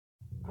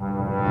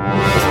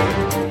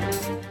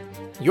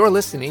You're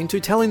listening to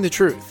Telling the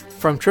Truth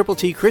from Triple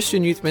T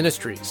Christian Youth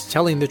Ministries,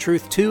 telling the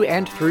truth to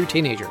and through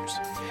teenagers.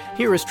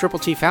 Here is Triple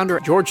T founder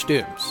George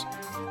Dooms.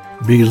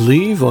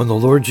 Believe on the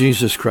Lord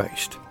Jesus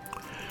Christ.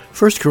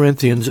 1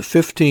 Corinthians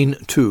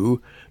 15:2,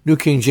 New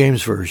King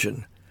James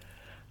Version.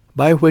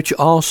 By which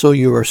also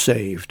you are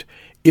saved,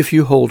 if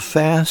you hold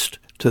fast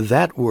to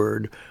that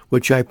word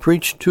which I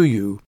preached to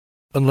you,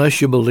 unless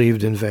you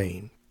believed in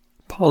vain.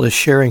 Paul is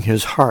sharing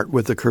his heart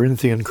with the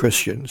Corinthian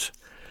Christians.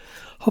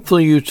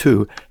 Hopefully you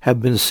too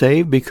have been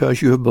saved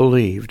because you have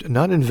believed,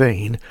 not in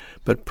vain,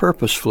 but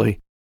purposefully.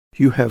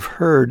 You have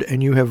heard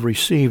and you have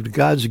received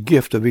God's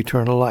gift of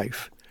eternal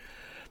life.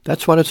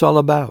 That's what it's all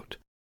about.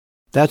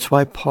 That's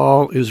why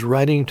Paul is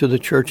writing to the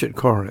church at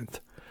Corinth.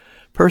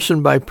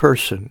 Person by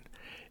person,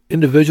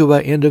 individual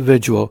by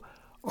individual,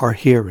 are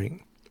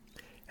hearing.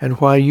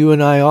 And why you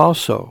and I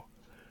also,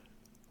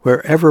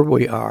 wherever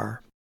we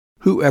are,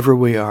 whoever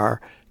we are,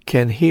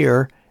 can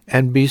hear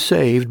and be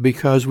saved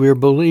because we are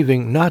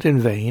believing not in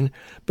vain,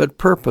 but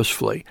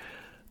purposefully,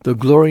 the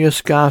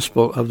glorious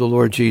gospel of the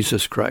Lord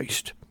Jesus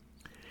Christ.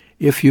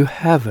 If you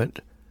haven't,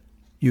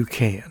 you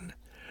can.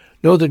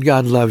 Know that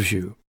God loves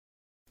you.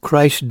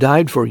 Christ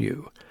died for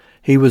you.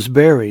 He was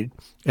buried,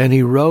 and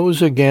he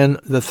rose again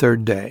the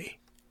third day.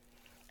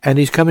 And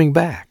he's coming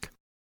back.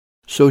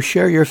 So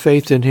share your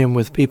faith in him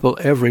with people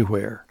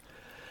everywhere,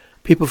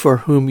 people for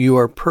whom you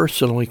are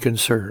personally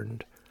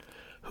concerned.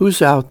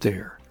 Who's out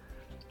there?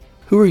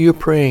 Who are you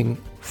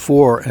praying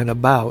for and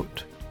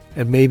about,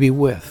 and maybe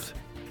with?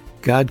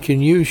 God can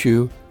use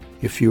you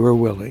if you are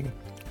willing.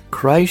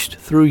 Christ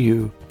through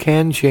you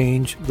can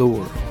change the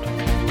world.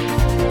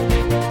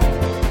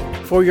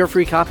 For your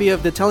free copy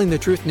of the Telling the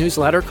Truth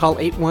newsletter, call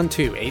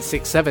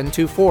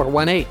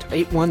 812-867-2418,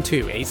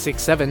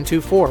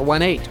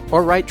 812-867-2418,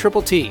 or write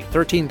Triple T,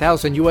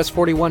 13,000 U.S.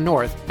 41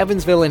 North,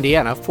 Evansville,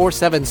 Indiana,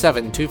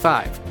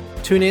 47725.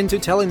 Tune in to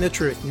Telling the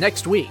Truth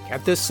next week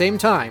at this same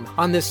time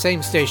on this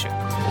same station.